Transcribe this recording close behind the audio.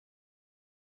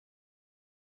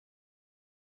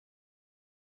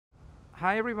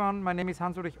Hi everyone, my name is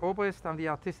Ulrich Obrist. I'm the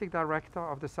artistic director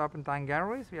of the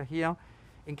Spartangalleries. We are here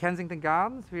in Kensington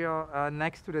Gardens. We are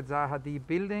next to the Zaha Hadid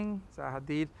building. Zaha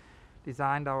Hadid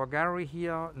designed our gallery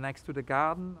here next to the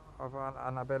garden of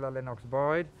Annabella Lennox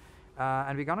Boyd.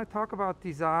 And we're going to talk about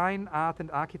design, art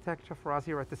and architecture. For us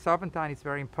here at the Serpentine, it's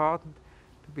very important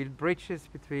to build bridges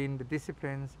between the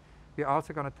disciplines. We're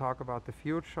also going to talk about the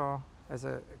future. As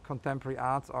a contemporary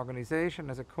arts organization,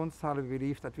 as a Kunsthalle, we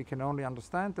believe that we can only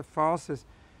understand the forces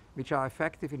which are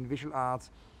effective in visual arts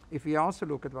if we also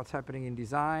look at what's happening in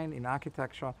design, in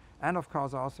architecture, and of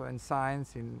course also in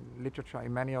science, in literature,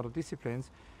 in many other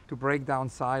disciplines, to break down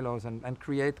silos and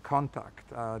create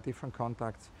contact, different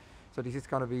contacts. So this is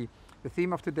going to be the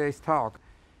theme of today's talk.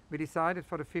 We decided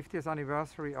for the 50th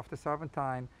anniversary of the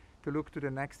Serpentine to look to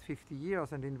the next 50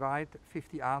 years and invite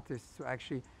 50 artists to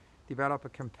actually develop a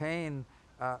campaign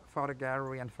for the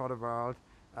gallery and for the world,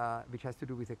 which has to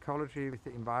do with ecology, with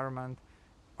the environment,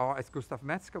 or as Gustav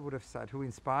Metzger would have said, who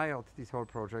inspired this whole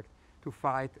project, to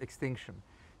fight extinction.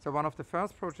 So one of the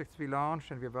first projects we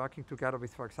launched, and we're working together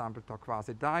with, for example,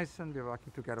 Torkwase Dyson, we're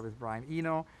working together with Brian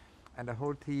Eno and a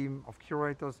whole team of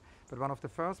curators, but one of the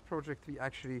first projects we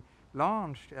actually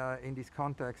launched in this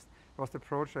context was the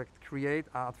project Create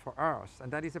Art for Earth,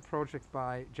 and that is a project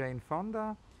by Jane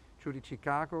Fonda, Judy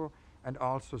Chicago, and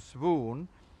also Swoon.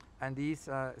 And these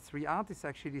three artists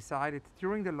actually decided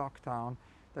during the lockdown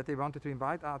that they wanted to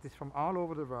invite artists from all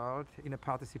over the world in a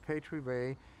participatory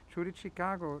way. Judy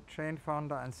Chicago, Jane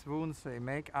Fonda, and Swoon say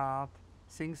make art,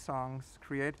 sing songs,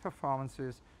 create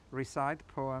performances, recite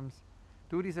poems,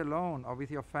 do this alone or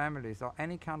with your families or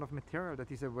any kind of material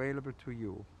that is available to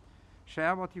you.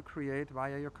 Share what you create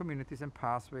via your communities and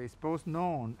pathways, both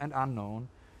known and unknown,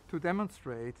 to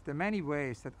demonstrate the many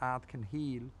ways that art can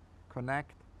heal,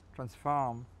 connect,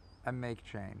 transform, and make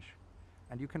change.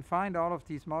 And you can find all of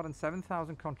these more than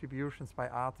 7,000 contributions by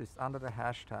artists under the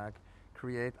hashtag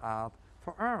Create Art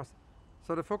for Earth.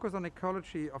 So the focus on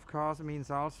ecology, of course,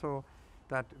 means also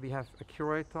that we have a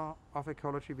curator of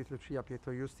ecology with Lucia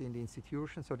Pietrojusti in the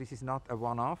institution, so this is not a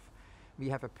one-off. We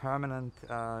have a permanent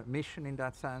mission in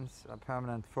that sense, a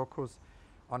permanent focus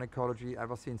on ecology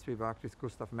ever since we worked with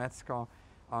Gustav Metzger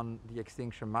on the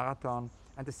Extinction Marathon.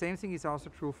 And the same thing is also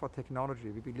true for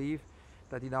technology. We believe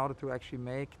that in order to actually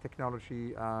make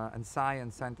technology and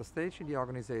science center stage in the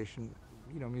organization,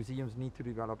 museums need to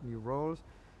develop new roles.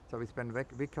 So with Ben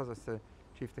Vickers as the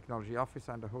Chief Technology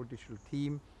Officer and the whole digital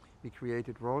team, we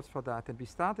created roles for that. And we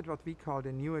started what we call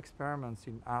the new experiments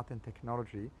in art and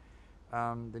technology.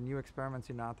 The new experiments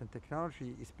in art and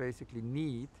technology is basically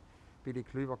NEAT. Billy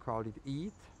Kluwer called it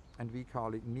EAT, and we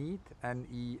call it NEAT,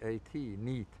 N-E-A-T,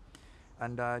 NEAT.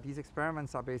 And these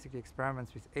experiments are basically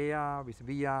experiments with AR, with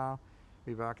VR.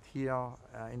 We worked here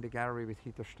in the gallery with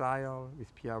Hito Steil,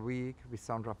 with Pierre Wieg, with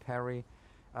Sandra Perry.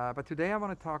 But today I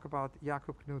want to talk about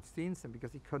Jakob Knut Steensen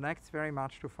because it connects very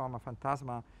much to Forma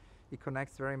Phantasma. It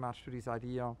connects very much to this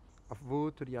idea of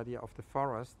wood, to the idea of the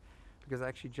forest, because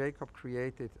actually Jakob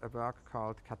created a work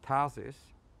called Catharsis.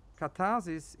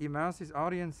 Catharsis immerses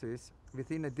audiences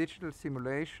within a digital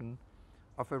simulation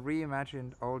of a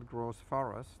reimagined old-growth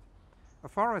forest, a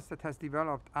forest that has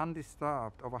developed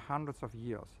undisturbed over hundreds of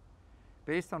years.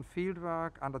 Based on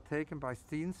fieldwork undertaken by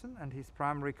Steensen and his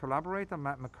primary collaborator,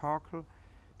 Matt McCorkle,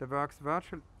 the work's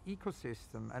virtual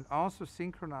ecosystem and also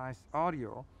synchronized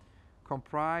audio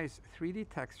comprise 3D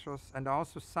textures and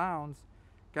also sounds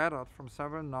gathered from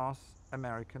several North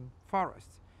American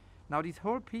forests. Now, this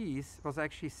whole piece was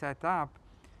actually set up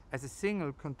as a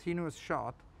single continuous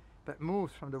shot that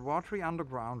moves from the watery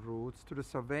underground routes to the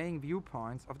surveying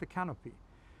viewpoints of the canopy.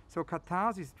 So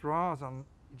Catharsis draws on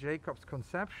Jacob's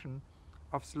conception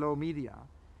of slow media,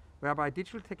 whereby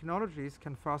digital technologies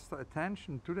can foster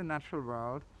attention to the natural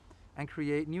world and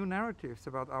create new narratives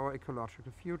about our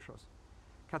ecological futures.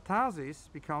 Catharsis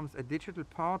becomes a digital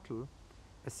portal,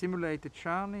 a simulated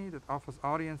journey that offers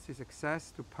audiences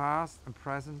access to past and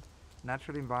present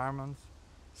natural environments,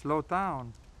 slowed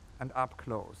down and up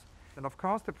close. And of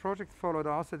course the project followed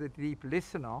also the Deep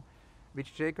Listener,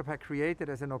 which Jacob had created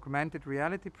as an augmented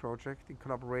reality project in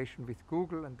collaboration with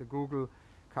Google and the Google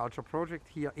Culture Project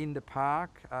here in the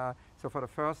park. So for the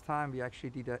first time we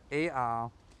actually did an AR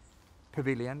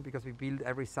pavilion, because we build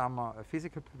every summer a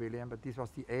physical pavilion, but this was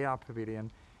the AR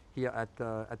pavilion here at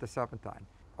the Serpentine.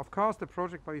 Of course the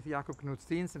project by Jakob Knut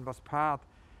Steensen was part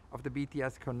of the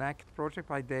BTS Connect project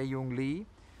by Dae-Jung Lee,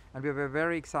 and we were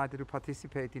very excited to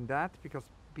participate in that because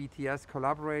BTS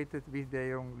collaborated with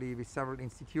Dae-Jung Lee with several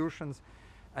institutions,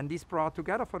 and this brought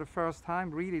together for the first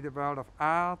time really the world of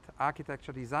art,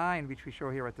 architecture, design, which we show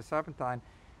here at the Serpentine,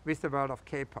 with the world of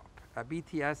K-pop.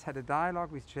 BTS had a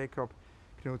dialogue with Jakob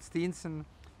Knut Steensen,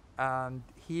 and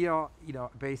here,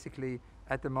 basically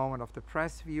at the moment of the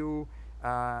press view,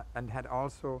 and had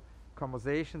also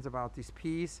conversations about this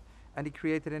piece, and he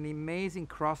created an amazing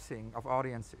crossing of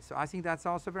audiences. So I think that's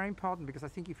also very important, because I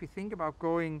think if you think about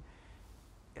going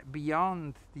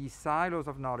beyond these silos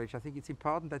of knowledge, I think it's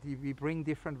important that we bring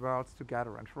different worlds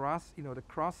together. And for us, the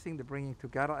crossing, the bringing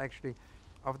together actually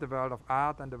of the world of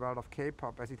art and the world of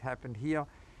K-pop, as it happened here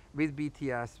with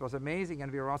BTS, was amazing.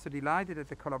 And we are also delighted that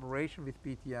the collaboration with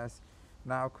BTS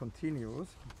now continues.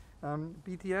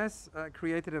 BTS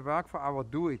created a work for our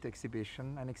Do It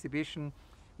exhibition, an exhibition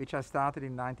which I started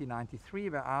in 1993,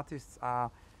 where artists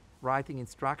are writing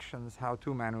instructions,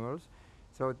 how-to manuals.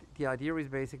 So the idea is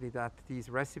basically that these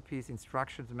recipes,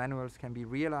 instructions, manuals can be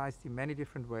realized in many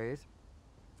different ways,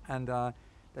 and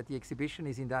that the exhibition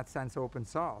is in that sense open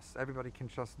source. Everybody can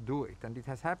just do it. And it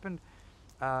has happened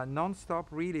non-stop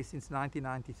really since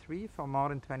 1993 for more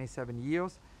than 27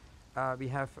 years. We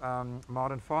have more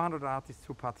than 400 artists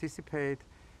who participate,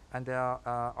 and there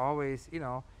are always,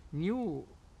 new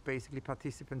basically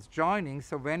participants joining.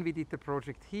 So when we did the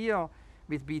project here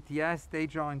with BTS, they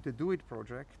joined the Do It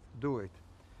project. Do it.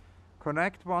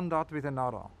 Connect one dot with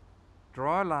another.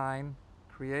 Draw a line,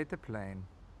 create a plane.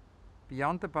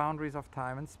 Beyond the boundaries of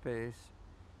time and space,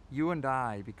 you and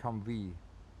I become we.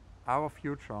 Our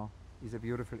future is a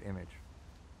beautiful image.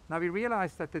 Now we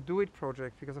realized that the Do It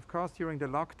project, because of course during the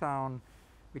lockdown,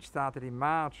 which started in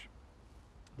March,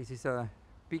 this is a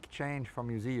big change for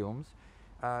museums.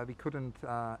 We couldn't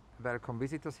welcome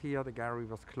visitors here. The gallery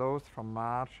was closed from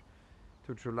March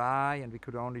to July, and we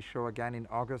could only show again in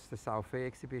August the Souffet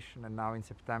exhibition, and now in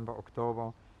September,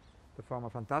 October, the former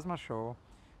Phantasma show.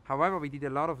 However, we did a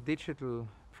lot of digital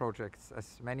projects,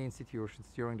 as many institutions,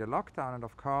 during the lockdown, and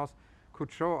of course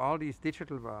could show all these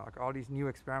digital work, all these new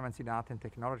experiments in art and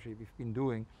technology we've been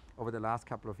doing over the last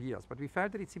couple of years. But we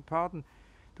felt that it's important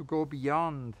to go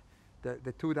beyond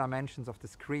the two dimensions of the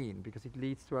screen, because it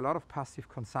leads to a lot of passive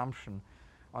consumption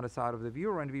on the side of the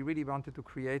viewer, and we really wanted to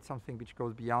create something which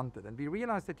goes beyond it. And we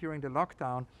realized that during the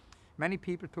lockdown, many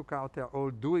people took out their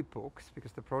old Do It books,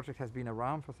 because the project has been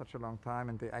around for such a long time,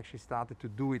 and they actually started to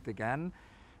do it again.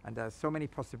 And there's so many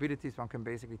possibilities. One can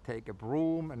basically take a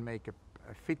broom and make a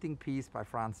fitting piece by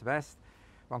Franz West.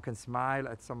 One can smile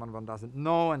at someone one doesn't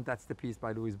know, and that's the piece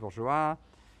by Louis Bourgeois.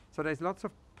 So there's lots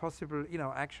of possible,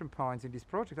 action points in this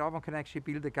project. Or one can actually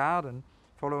build a garden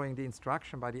following the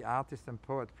instruction by the artist and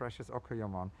poet Precious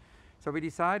Okoyomon. So we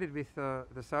decided with the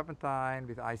Serpentine,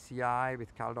 with ICI,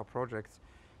 with Caldor projects,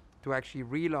 to actually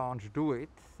relaunch Do It.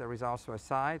 There is also a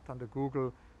site on the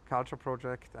Google Culture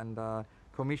Project, and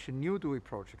commission new Do It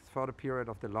projects for the period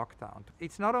of the lockdown.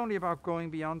 It's not only about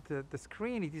going beyond the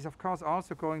screen, it is of course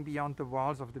also going beyond the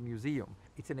walls of the museum.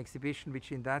 It's an exhibition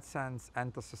which in that sense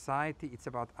enters society. It's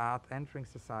about art entering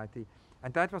society.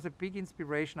 And that was a big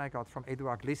inspiration I got from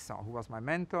Edouard Glissant, who was my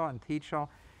mentor and teacher,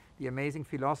 the amazing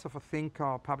philosopher,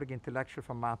 thinker, public intellectual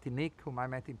from Martinique, whom I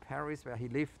met in Paris, where he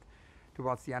lived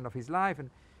towards the end of his life.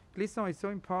 And Glissant is so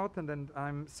important, and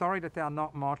I'm sorry that there are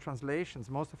not more translations.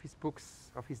 Most of his books,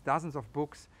 of his dozens of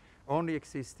books, only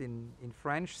exist in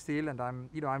French still, and I'm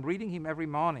reading him every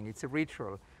morning. It's a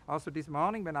ritual. Also this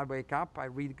morning when I wake up, I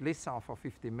read Glissant for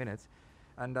 15 minutes.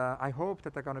 And I hope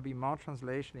that there are going to be more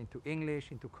translation into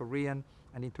English, into Korean,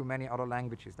 and into many other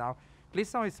languages. Now,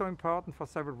 Glissant is so important for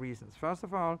several reasons. First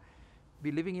of all,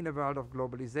 we're living in a world of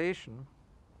globalization.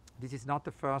 This is not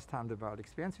the first time the world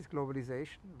experiences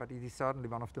globalization, but it is certainly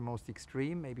one of the most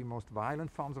extreme, maybe most violent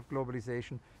forms of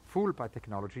globalization, fueled by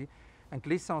technology. And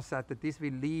Glissant said that this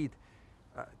will lead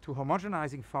to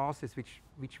homogenizing forces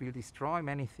which will destroy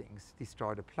many things,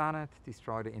 destroy the planet,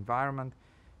 destroy the environment,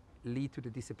 lead to the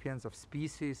disappearance of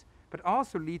species, but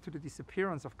also lead to the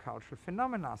disappearance of cultural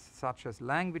phenomena such as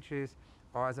languages,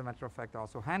 or as a matter of fact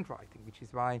also handwriting, which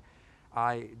is why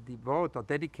I devote or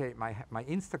dedicate my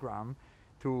Instagram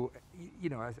to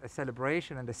a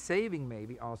celebration and a saving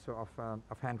maybe also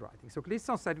of handwriting. So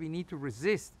Glissant said we need to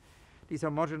resist these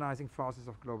homogenizing forces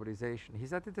of globalization. He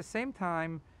said at the same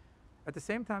time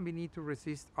we need to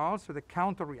resist also the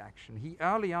counter-reaction. He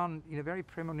early on, in a very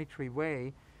premonitory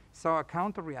way, saw a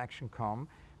counter-reaction come,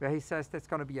 where he says there's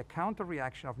going to be a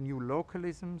counter-reaction of new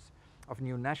localisms, of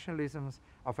new nationalisms,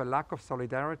 of a lack of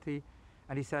solidarity,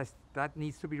 and he says that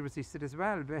needs to be resisted as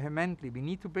well, vehemently. We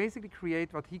need to basically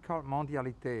create what he called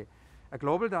mondialité, a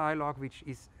global dialogue which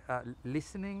is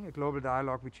listening, a global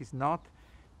dialogue which is not,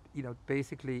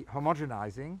 basically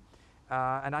homogenizing.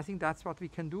 And I think that's what we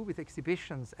can do with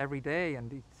exhibitions every day,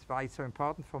 and it's why it's so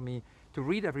important for me to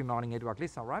read every morning Edouard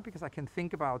Glissant, right? Because I can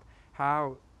think about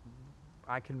how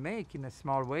I can make, in a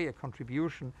small way, a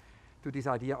contribution to this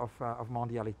idea of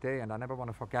mondialité, and I never want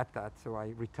to forget that, so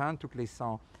I return to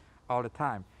Clisson all the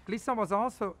time. Clisson was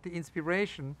also the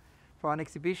inspiration for an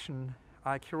exhibition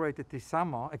I curated this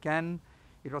summer. Again,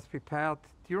 it was prepared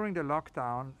during the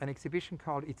lockdown, an exhibition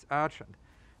called It's Urgent.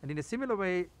 And in a similar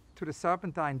way to the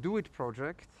Serpentine Do It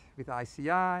project with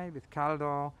ICI, with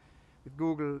Caldor, with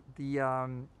Google, the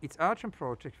It's Urgent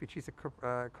project, which is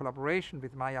a collaboration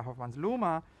with Maya Hoffmann's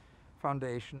Luma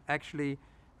Foundation, actually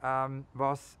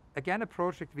was again a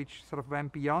project which sort of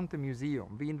went beyond the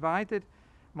museum. We invited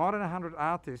more than 100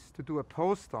 artists to do a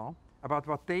poster about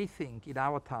what they think in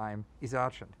our time is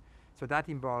urgent. So that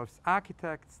involves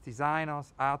architects,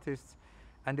 designers, artists,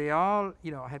 and they all,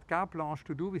 had carte blanche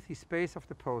to do with the space of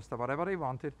the poster whatever they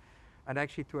wanted, and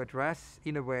actually to address,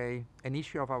 in a way, an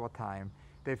issue of our time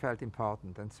they felt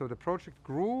important. And so the project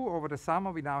grew over the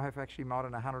summer. We now have actually more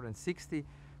than 160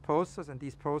 posters, and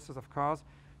these posters, of course,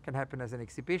 can happen as an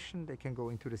exhibition. They can go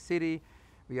into the city.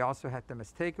 We also had them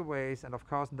as takeaways, and of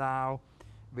course now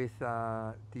with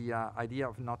the idea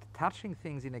of not touching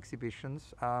things in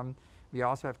exhibitions, we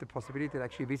also have the possibility that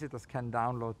actually visitors can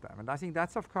download them. And I think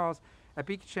that's, of course, a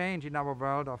big change in our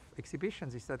world of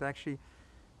exhibitions, is that actually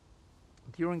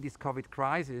during this COVID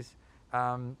crisis,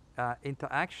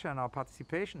 interaction or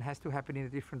participation has to happen in a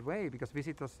different way, because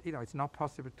visitors, it's not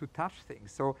possible to touch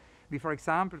things. So we, for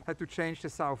example, had to change the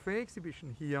Souffet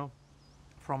exhibition here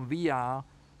from VR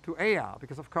to AR,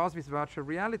 because of course with virtual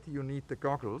reality you need the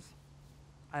goggles,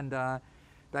 and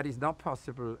that is not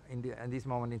possible in this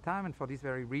moment in time. And for this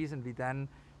very reason, we then,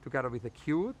 together with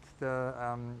Acute, the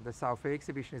Souffet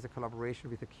exhibition is a collaboration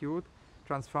with Acute,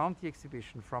 transformed the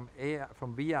exhibition from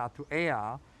VR to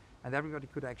AR, and everybody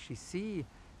could actually see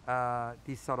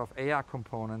this sort of AR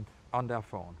component on their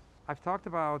phone. I've talked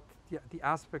about the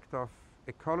aspect of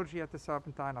ecology at the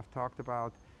Serpentine. I've talked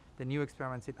about the new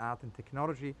experiments in art and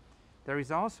technology. There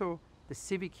is also the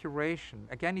civic curation.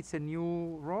 Again, it's a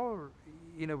new role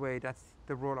in a way. That's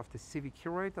the role of the civic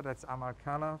curator. That's Amal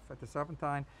Khalaf at the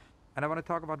Serpentine. And I want to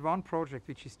talk about one project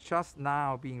which is just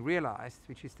now being realized,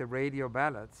 which is the Radio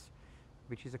Ballads,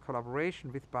 which is a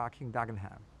collaboration with Barking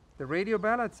Dagenham. The Radio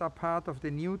Ballads are part of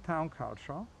the new town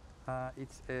culture.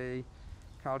 It's a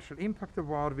Cultural Impact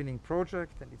Award winning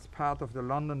project, and it's part of the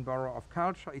London Borough of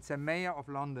Culture. It's a Mayor of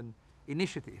London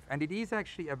initiative, and it is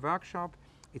actually a workshop,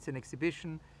 it's an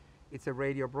exhibition, it's a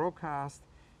radio broadcast.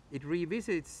 It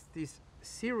revisits this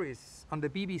series on the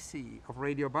BBC of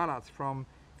Radio Ballads from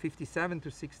 57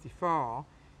 to 64,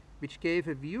 which gave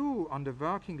a view on the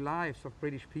working lives of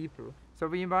British people. So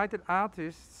we invited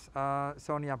artists,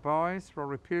 Sonia Boyce,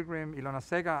 Rory Pilgrim, Ilona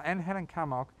Segar, and Helen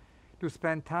Kammock, to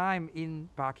spend time in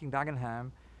Barking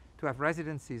Dagenham, to have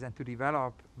residencies and to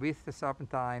develop with the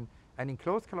Serpentine, and in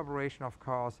close collaboration, of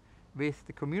course, with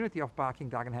the community of Barking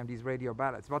Dagenham, these radio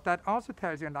ballads. What that also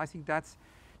tells you, and I think that's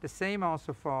the same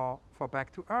also for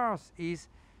Back to Earth, is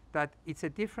that it's a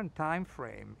different time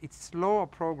frame. It's slower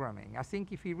programming. I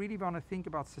think if we really want to think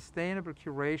about sustainable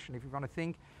curation, if we want to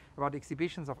think about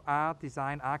exhibitions of art,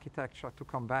 design, architecture, to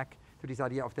come back to this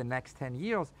idea of the next 10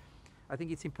 years, I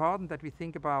think it's important that we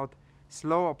think about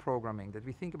slower programming, that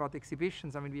we think about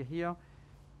exhibitions. I mean, we're here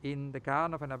in the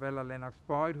garden of Annabella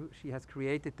Lennox-Boyd. She has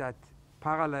created that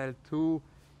parallel to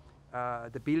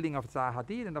the building of Zaha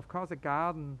Hadid, and of course a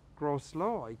garden grows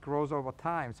slower, it grows over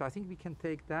time. So I think we can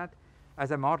take that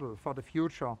as a model for the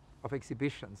future of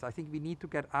exhibitions. I think we need to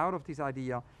get out of this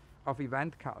idea of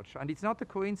event culture. And it's not a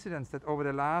coincidence that over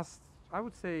the last, I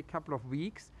would say, couple of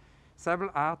weeks, several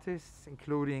artists,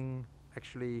 including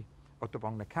actually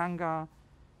Otobong Nakanga,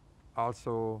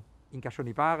 also Inka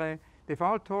Shonibare, they've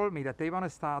all told me that they want to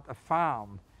start a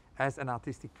farm as an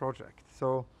artistic project.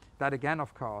 So that again,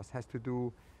 of course, has to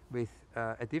do with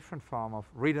a different form of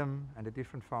rhythm and a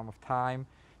different form of time.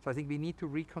 So I think we need to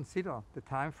reconsider the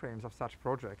time frames of such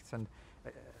projects. And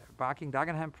Barking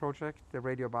Dagenham project, the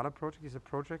Radio Ballad project, is a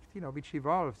project which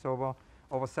evolves over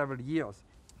several years.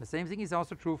 The same thing is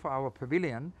also true for our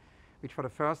pavilion, which for the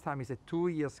first time is a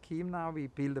 2-year scheme now. We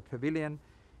build a pavilion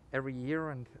every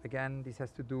year, and again, this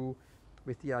has to do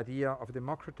with the idea of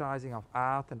democratizing of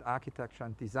art and architecture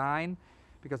and design,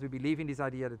 because we believe in this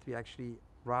idea that we actually,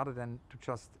 rather than to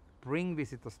just bring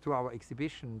visitors to our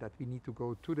exhibition, that we need to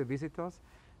go to the visitors.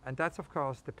 And that's, of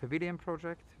course, the pavilion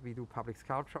project. We do public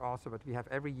sculpture also, but we have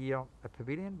every year a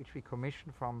pavilion which we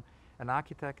commission from an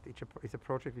architect. It's a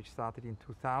project which started in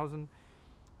 2000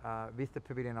 with the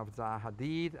pavilion of Zaha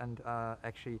Hadid, and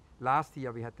actually last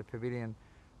year we had the pavilion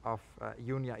of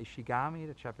Yunya Ishigami,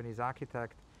 the Japanese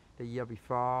architect. The year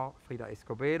before, Frida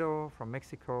Escobedo from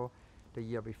Mexico. The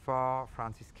year before,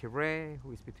 Francis Quiré,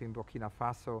 who is between Burkina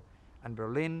Faso and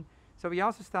Berlin. So we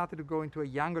also started to go into a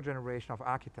younger generation of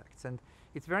architects, and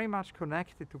it's very much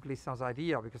connected to Glissant's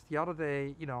idea, because the other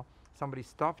day, you know, somebody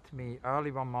stopped me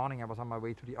early one morning. I was on my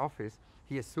way to the office.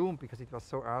 He assumed, because it was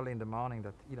so early in the morning,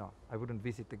 that, you know, I wouldn't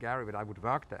visit the gallery, but I would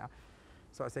work there.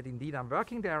 So I said, indeed, I'm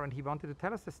working there, and he wanted to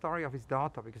tell us the story of his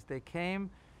daughter, because they came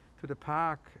to the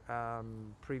park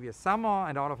previous summer,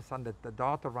 and all of a sudden the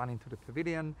daughter ran into the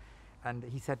pavilion, and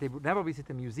he said they would never visit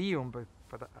the museum,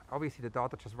 but obviously the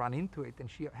daughter just ran into it,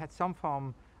 and she had some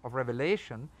form of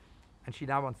revelation, and she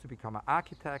now wants to become an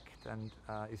architect, and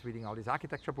is reading all these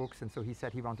architecture books. And so he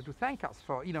said he wanted to thank us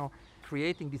for, you know,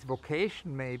 creating this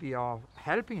vocation maybe, or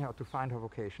helping her to find her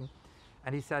vocation.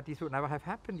 And he said this would never have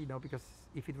happened, you know, because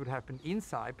if it would happen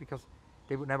inside, because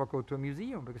they would never go to a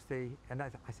museum, because they, and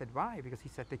I said, why? Because he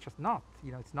said they just not,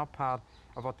 you know, it's not part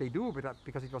of what they do, but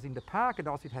because it was in the park, and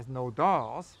also it has no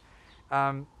doors,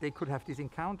 they could have this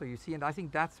encounter, you see. And I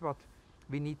think that's what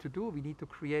we need to do. We need to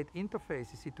create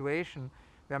interface, a situation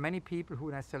where many people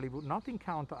who necessarily would not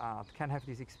encounter art can have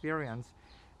this experience,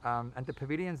 and the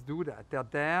pavilions do that. They're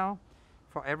there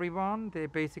for everyone. They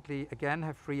basically, again,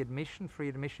 have free admission. Free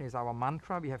admission is our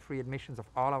mantra. We have free admissions of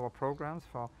all our programs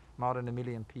for more than 1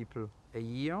 million people a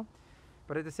year.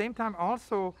 But at the same time,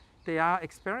 also, there are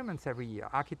experiments every year,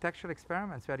 architectural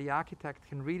experiments, where the architect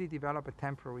can really develop a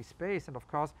temporary space. And of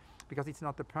course, because it's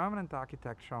not a permanent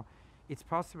architecture, it's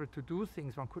possible to do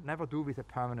things one could never do with a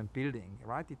permanent building,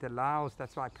 right? It allows,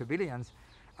 that's why pavilions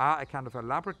are a kind of a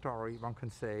laboratory, one can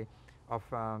say, of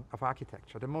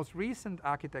architecture. The most recent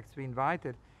architects we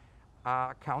invited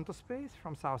are Counterspace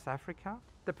from South Africa.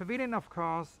 The pavilion, of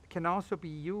course, can also be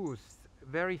used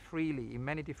very freely in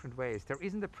many different ways. There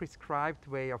isn't a prescribed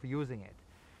way of using it.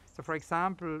 So for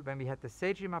example, when we had the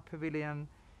Sejima Pavilion,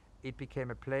 it became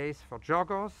a place for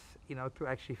joggers, you know, to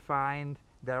actually find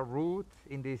their route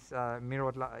in this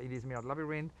mirrored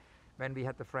labyrinth. When we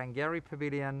had the Frank Gehry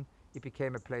Pavilion, it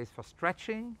became a place for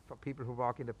stretching, for people who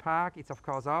walk in the park. It's of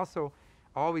course also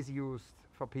always used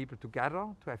for people to gather,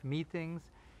 to have meetings.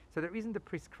 So there isn't a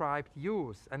prescribed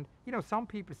use. And you know, some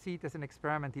people see it as an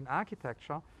experiment in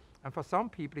architecture, and for some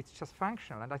people it's just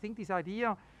functional. And I think this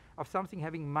idea of something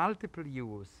having multiple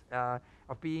use,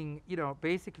 of being, you know,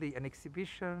 basically an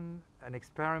exhibition, an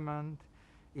experiment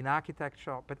in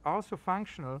architecture, but also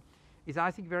functional, is,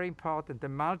 I think, very important. The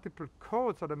multiple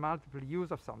codes or the multiple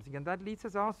use of something. And that leads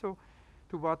us also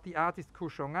to what the artist Ku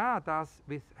Shong-ah does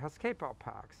with her skateboard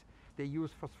parks. They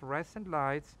use phosphorescent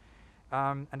lights,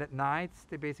 and at nights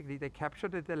they capture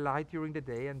the light during the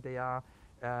day, and they are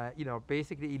you know,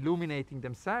 basically illuminating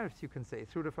themselves, you can say,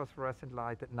 through the phosphorescent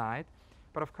light at night.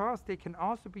 But of course they can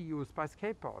also be used by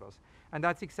skateboarders, and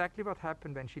that's exactly what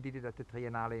happened when she did it at the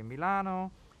Triennale in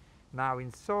Milano, now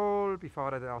in Seoul,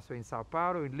 before that also in Sao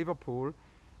Paulo, in Liverpool.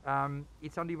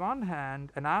 It's on the one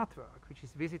hand an artwork which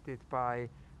is visited by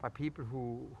people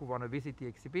who want to visit the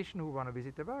exhibition, who want to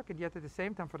visit the work, and yet at the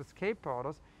same time for the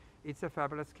skateboarders it's a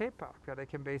fabulous skate park where they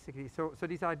can basically, so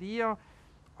this idea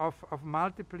of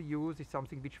multiple use is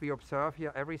something which we observe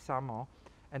here every summer,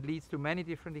 and leads to many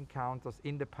different encounters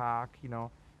in the park, you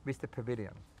know, with the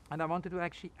pavilion. And I wanted to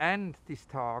actually end this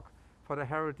talk for the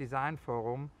HERALD Design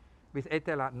Forum with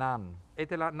Etel Adnan.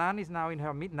 Etel Adnan is now in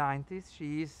her mid-90s.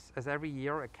 She is, as every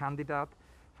year, a candidate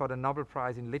for the Nobel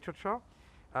Prize in Literature,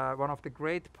 one of the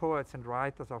great poets and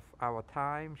writers of our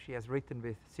time. She has written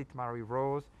with Sid Marie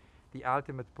Rose the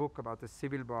ultimate book about the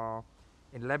civil war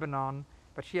in Lebanon.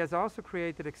 But she has also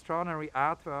created extraordinary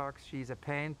artworks. She's a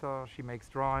painter, she makes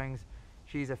drawings,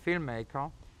 she's a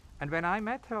filmmaker. And when I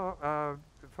met her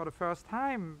for the first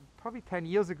time, probably 10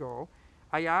 years ago,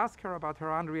 I asked her about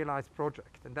her unrealized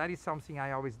project. And that is something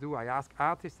I always do. I ask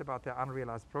artists about their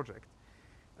unrealized project.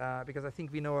 Because I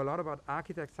think we know a lot about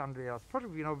architects' unrealized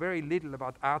project. We know very little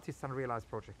about artists' unrealized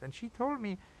project. And she told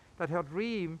me that her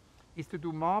dream is to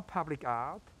do more public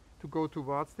art, to go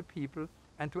towards the people,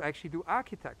 and to actually do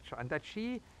architecture. And that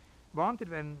she wanted,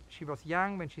 when she was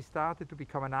young, when she started, to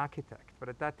become an architect. But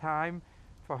at that time,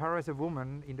 for her as a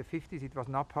woman in the 50s, it was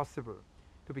not possible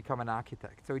to become an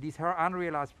architect. So it is her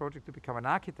unrealized project to become an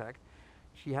architect.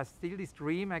 She has still this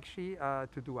dream, actually,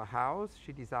 to do a house.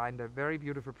 She designed a very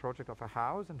beautiful project of a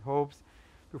house and hopes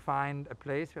to find a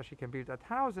place where she can build that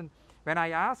house. And when I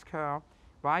ask her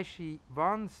why she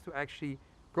wants to actually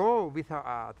go with her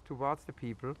art towards the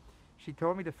people, she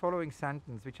told me the following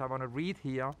sentence, which I want to read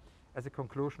here as a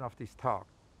conclusion of this talk.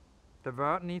 The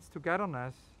world needs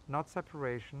togetherness, not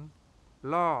separation,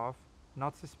 love,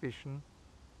 not suspicion,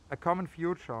 a common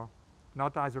future,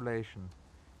 not isolation.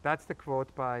 That's the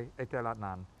quote by Etel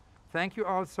Adnan. Thank you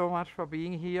all so much for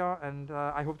being here, and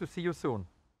I hope to see you soon.